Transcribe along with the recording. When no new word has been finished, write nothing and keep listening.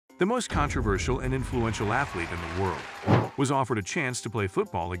the most controversial and influential athlete in the world, was offered a chance to play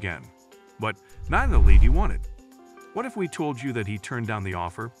football again, but not in the league he wanted. What if we told you that he turned down the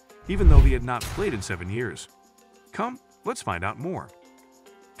offer, even though he had not played in 7 years? Come, let's find out more.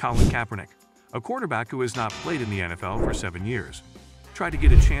 Colin Kaepernick, a quarterback who has not played in the NFL for 7 years, tried to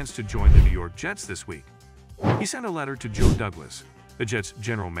get a chance to join the New York Jets this week. He sent a letter to Joe Douglas, the Jets'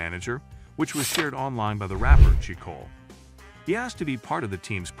 general manager, which was shared online by the rapper J. Cole. He asked to be part of the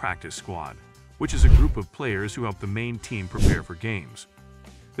team's practice squad, which is a group of players who help the main team prepare for games.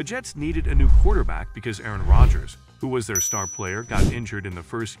 The Jets needed a new quarterback because Aaron Rodgers, who was their star player, got injured in the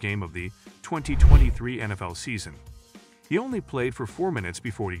first game of the 2023 NFL season. He only played for 4 minutes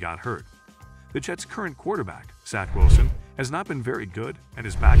before he got hurt. The Jets' current quarterback, Zach Wilson, has not been very good, and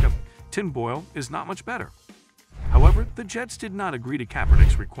his backup, Tim Boyle, is not much better. However, the Jets did not agree to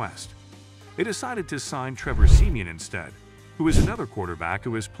Kaepernick's request. They decided to sign Trevor Siemian instead, who is another quarterback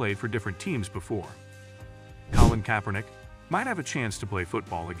who has played for different teams before. Colin Kaepernick might have a chance to play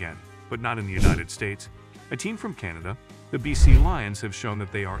football again, but not in the United States. A team from Canada, the BC Lions, have shown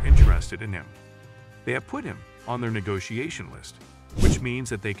that they are interested in him. They have put him on their negotiation list, which means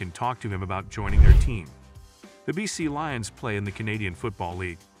that they can talk to him about joining their team. The BC Lions play in the Canadian Football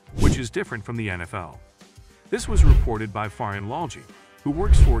League, which is different from the NFL. This was reported by Farhan Lalji, who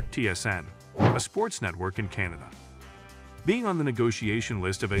works for TSN, a sports network in Canada. Being on the negotiation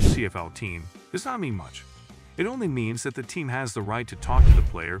list of a CFL team does not mean much. It only means that the team has the right to talk to the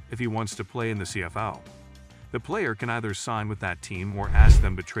player if he wants to play in the CFL. The player can either sign with that team or ask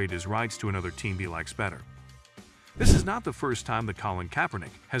them to trade his rights to another team he likes better. This is not the first time that Colin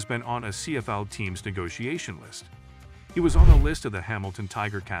Kaepernick has been on a CFL team's negotiation list. He was on the list of the Hamilton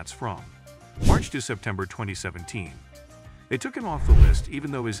Tiger Cats from March to September 2017. They took him off the list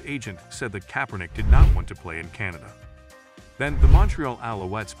even though his agent said that Kaepernick did not want to play in Canada. Then the Montreal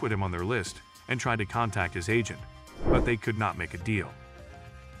Alouettes put him on their list and tried to contact his agent, but they could not make a deal.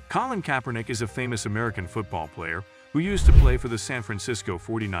 Colin Kaepernick is a famous American football player who used to play for the San Francisco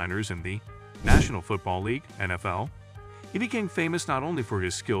 49ers in the National Football League, NFL. He became famous not only for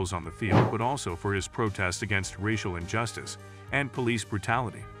his skills on the field but also for his protest against racial injustice and police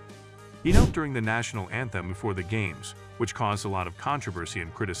brutality. He knelt during the national anthem before the games, which caused a lot of controversy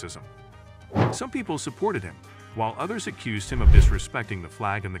and criticism. Some people supported him, while others accused him of disrespecting the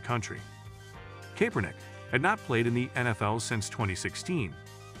flag and the country. Kaepernick had not played in the NFL since 2016,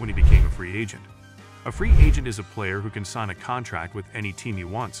 when he became a free agent. A free agent is a player who can sign a contract with any team he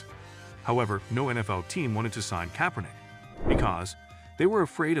wants. However, no NFL team wanted to sign Kaepernick because they were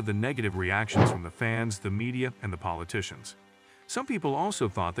afraid of the negative reactions from the fans, the media, and the politicians. Some people also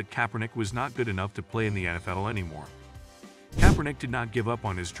thought that Kaepernick was not good enough to play in the NFL anymore. Kaepernick did not give up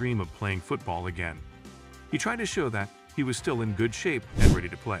on his dream of playing football again. He tried to show that he was still in good shape and ready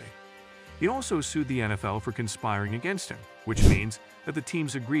to play. He also sued the NFL for conspiring against him, which means that the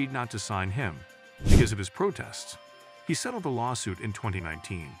teams agreed not to sign him because of his protests. He settled the lawsuit in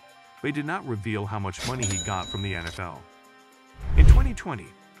 2019, but he did not reveal how much money he got from the NFL. In 2020,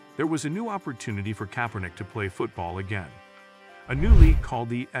 there was a new opportunity for Kaepernick to play football again. A new league called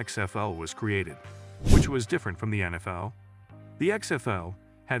the XFL was created, which was different from the NFL. The XFL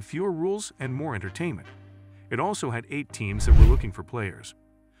had fewer rules and more entertainment. It also had 8 teams that were looking for players.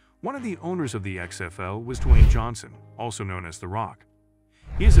 One of the owners of the XFL was Dwayne Johnson, also known as The Rock.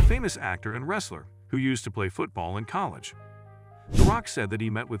 He is a famous actor and wrestler who used to play football in college. The Rock said that he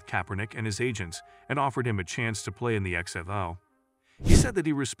met with Kaepernick and his agents and offered him a chance to play in the XFL. He said that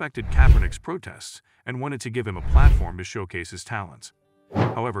he respected Kaepernick's protests and wanted to give him a platform to showcase his talents.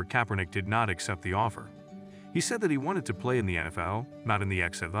 However, Kaepernick did not accept the offer. He said that he wanted to play in the NFL, not in the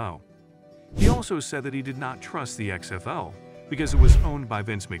XFL. He also said that he did not trust the XFL because it was owned by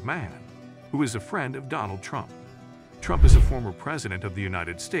Vince McMahon, who is a friend of Donald Trump. Trump is a former president of the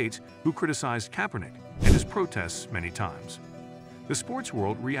United States who criticized Kaepernick and his protests many times. The sports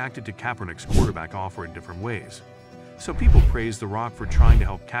world reacted to Kaepernick's quarterback offer in different ways. Some people praised The Rock for trying to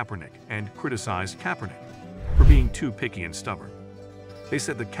help Kaepernick and criticized Kaepernick for being too picky and stubborn. They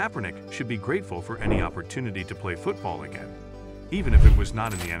said that Kaepernick should be grateful for any opportunity to play football again, even if it was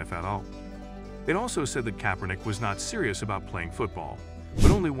not in the NFL. They also said that Kaepernick was not serious about playing football,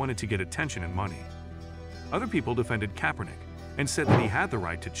 but only wanted to get attention and money. Other people defended Kaepernick and said that he had the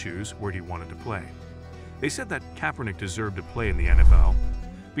right to choose where he wanted to play. They said that Kaepernick deserved to play in the NFL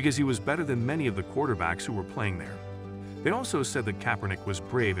because he was better than many of the quarterbacks who were playing there. They also said that Kaepernick was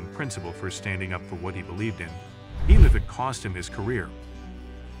brave and principled for standing up for what he believed in, even if it cost him his career.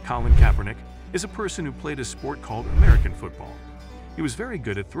 Colin Kaepernick is a person who played a sport called American football. He was very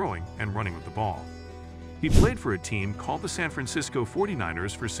good at throwing and running with the ball. He played for a team called the San Francisco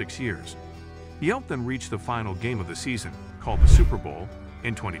 49ers for 6 years. He helped them reach the final game of the season, called the Super Bowl,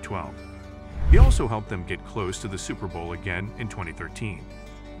 in 2012. He also helped them get close to the Super Bowl again in 2013.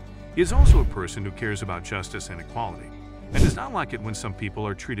 He is also a person who cares about justice and equality, and does not like it when some people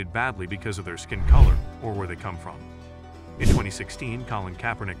are treated badly because of their skin color or where they come from. In 2016, Colin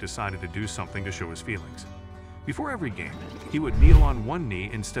Kaepernick decided to do something to show his feelings. Before every game, he would kneel on one knee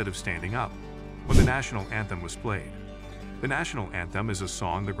instead of standing up when the national anthem was played. The national anthem is a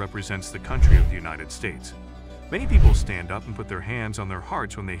song that represents the country of the United States. Many people stand up and put their hands on their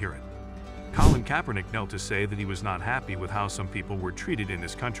hearts when they hear it. Colin Kaepernick knelt to say that he was not happy with how some people were treated in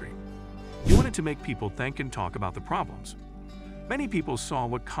this country. He wanted to make people think and talk about the problems. Many people saw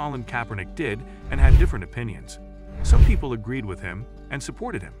what Colin Kaepernick did and had different opinions. Some people agreed with him and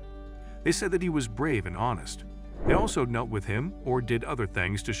supported him. They said that he was brave and honest. They also knelt with him or did other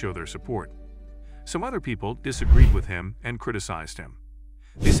things to show their support. Some other people disagreed with him and criticized him.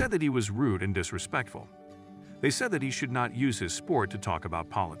 They said that he was rude and disrespectful. They said that he should not use his sport to talk about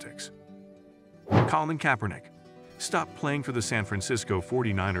politics. Colin Kaepernick stopped playing for the San Francisco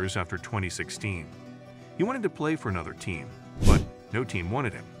 49ers after 2016. He wanted to play for another team, but no team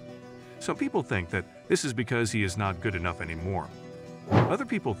wanted him. Some people think that this is because he is not good enough anymore. Other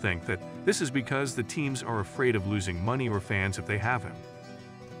people think that this is because the teams are afraid of losing money or fans if they have him.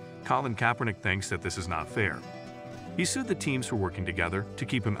 Colin Kaepernick thinks that this is not fair. He sued the teams for working together to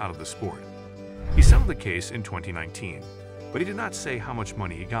keep him out of the sport. He settled the case in 2019, but he did not say how much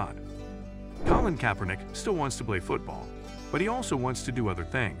money he got. Colin Kaepernick still wants to play football, but he also wants to do other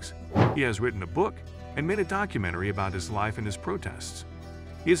things. He has written a book and made a documentary about his life and his protests.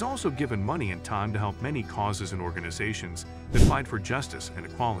 He has also given money and time to help many causes and organizations that fight for justice and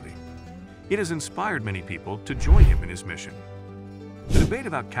equality. It has inspired many people to join him in his mission. The debate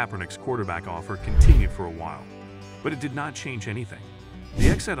about Kaepernick's quarterback offer continued for a while, but it did not change anything. The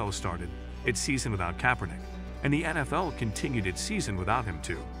XFL started its season without Kaepernick, and the NFL continued its season without him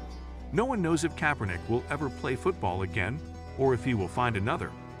too. No one knows if Kaepernick will ever play football again, or if he will find another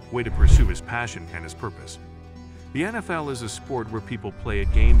way to pursue his passion and his purpose. The NFL is a sport where people play a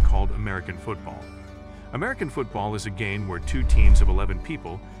game called American football. American football is a game where two teams of 11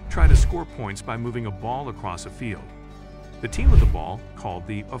 people try to score points by moving a ball across a field. The team with the ball, called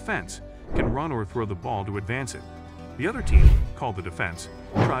the offense, can run or throw the ball to advance it. The other team, called the defense,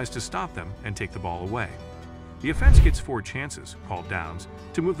 tries to stop them and take the ball away. The offense gets 4 chances, called downs,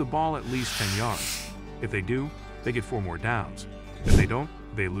 to move the ball at least 10 yards. If they do, they get 4 more downs. If they don't,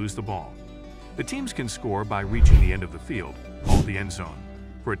 they lose the ball. The teams can score by reaching the end of the field, called the end zone,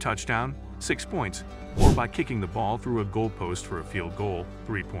 for a touchdown, 6 points, or by kicking the ball through a goalpost for a field goal,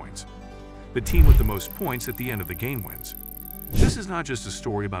 3 points. The team with the most points at the end of the game wins. This is not just a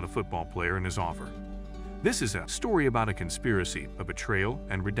story about a football player and his offer. This is a story about a conspiracy, a betrayal,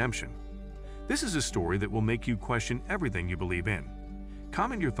 and redemption. This is a story that will make you question everything you believe in.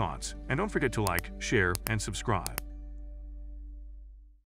 Comment your thoughts, and don't forget to like, share, and subscribe.